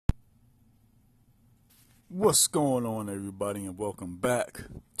What's going on, everybody, and welcome back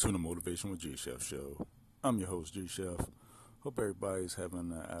to the Motivation with G Chef show. I'm your host, G Chef. Hope everybody's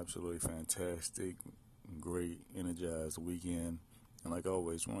having an absolutely fantastic, great, energized weekend. And like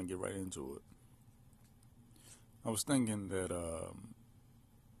always, we want to get right into it. I was thinking that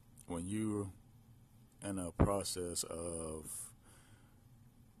when you're in a process of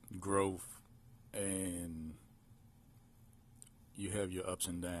growth and you have your ups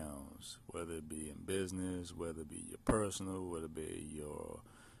and downs, whether it be in business, whether it be your personal, whether it be your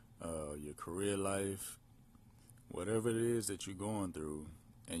career life, whatever it is that you're going through,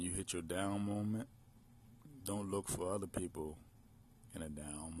 and you hit your down moment. Don't look for other people in a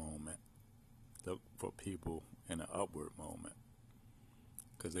down moment. Look for people in an upward moment,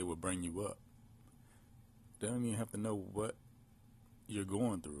 because they will bring you up. They don't even have to know what you're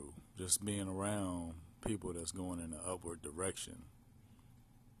going through. Just being around people that's going in an upward direction,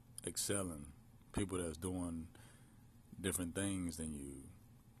 excelling, people that's doing different things than you,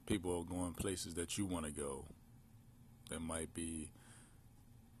 people are going places that you want to go, that might be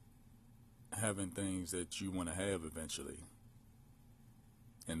having things that you want to have eventually.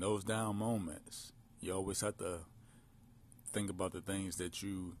 In those down moments, you always have to think about the things that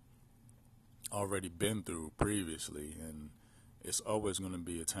you already been through previously, and it's always going to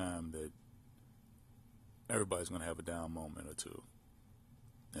be a time that everybody's going to have a down moment or two.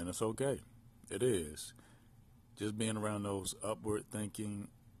 And it's okay. It is. Just being around those upward thinking,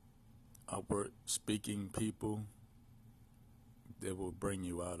 upward speaking people, they will bring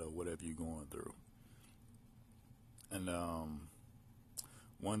you out of whatever you're going through. And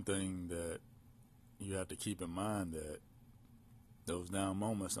one thing that you have to keep in mind, that those down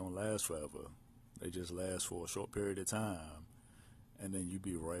moments don't last forever. They just last for a short period of time, and then you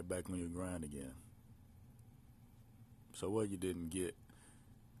be right back on your grind again. So what, you didn't get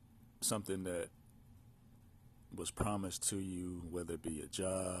something that was promised to you, whether it be a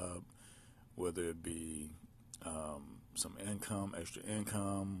job, whether it be some income, extra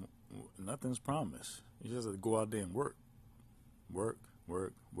income, nothing's promised. You just have to go out there and work. Work.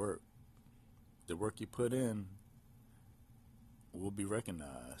 The work you put in will be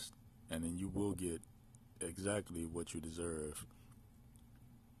recognized, and then you will get exactly what you deserve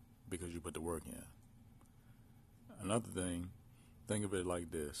because you put the work in. Another thing, think of it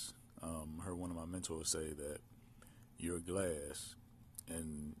like this. I heard one of my mentors say that you're glass,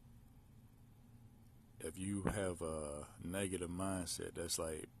 and if you have a negative mindset, that's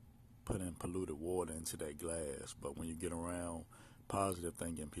like putting polluted water into that glass. But when you get around positive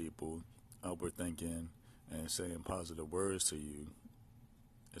thinking people, upward thinking, and saying positive words to you,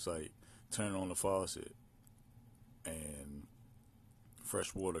 it's like turning on the faucet and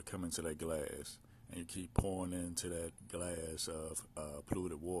fresh water come into that glass, and you keep pouring into that glass of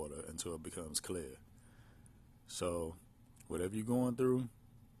polluted water until it becomes clear. So whatever you're going through,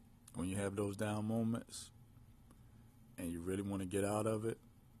 when you have those down moments and you really want to get out of it,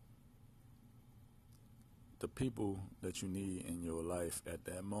 the people that you need in your life at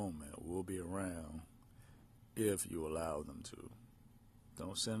that moment will be around if you allow them to.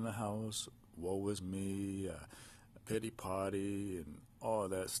 Don't sit in the house, woe is me, a pity party, and all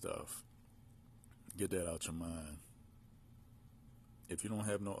that stuff. Get that out your mind. If you don't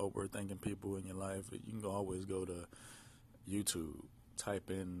have no upward thinking people in your life, you can always go to YouTube, type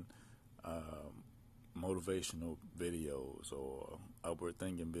in motivational videos or upward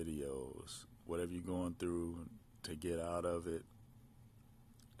thinking videos, whatever you're going through to get out of it.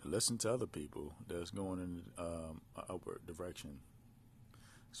 Listen to other people that's going in an upward direction.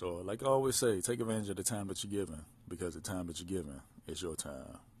 So like I always say, take advantage of the time that you're given, because the time that you're given is your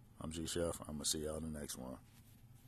time. I'm G Chef. I'm going to see y'all in the next one.